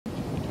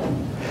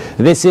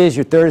This is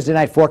your Thursday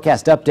night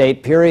forecast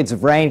update. Periods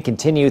of rain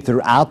continue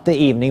throughout the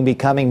evening,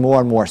 becoming more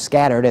and more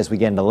scattered as we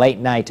get into late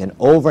night and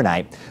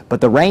overnight.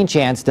 But the rain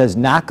chance does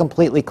not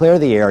completely clear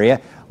the area.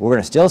 We're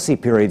going to still see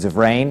periods of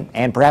rain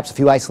and perhaps a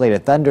few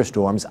isolated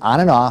thunderstorms on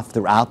and off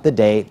throughout the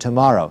day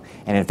tomorrow.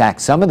 And in fact,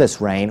 some of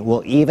this rain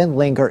will even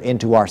linger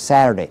into our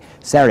Saturday.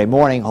 Saturday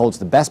morning holds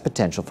the best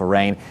potential for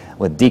rain,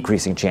 with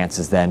decreasing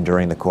chances then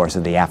during the course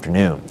of the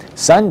afternoon.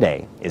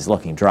 Sunday is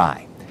looking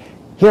dry.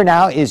 Here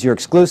now is your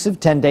exclusive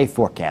 10-day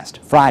forecast.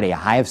 Friday, a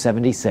high of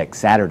 76.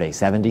 Saturday,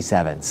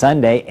 77.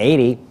 Sunday,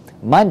 80.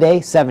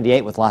 Monday,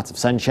 78 with lots of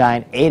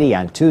sunshine. 80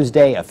 on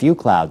Tuesday, a few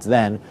clouds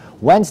then.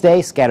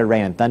 Wednesday, scattered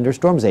rain and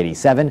thunderstorms,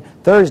 87.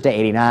 Thursday,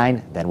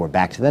 89. Then we're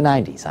back to the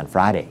 90s on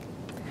Friday.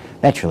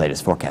 That's your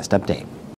latest forecast update.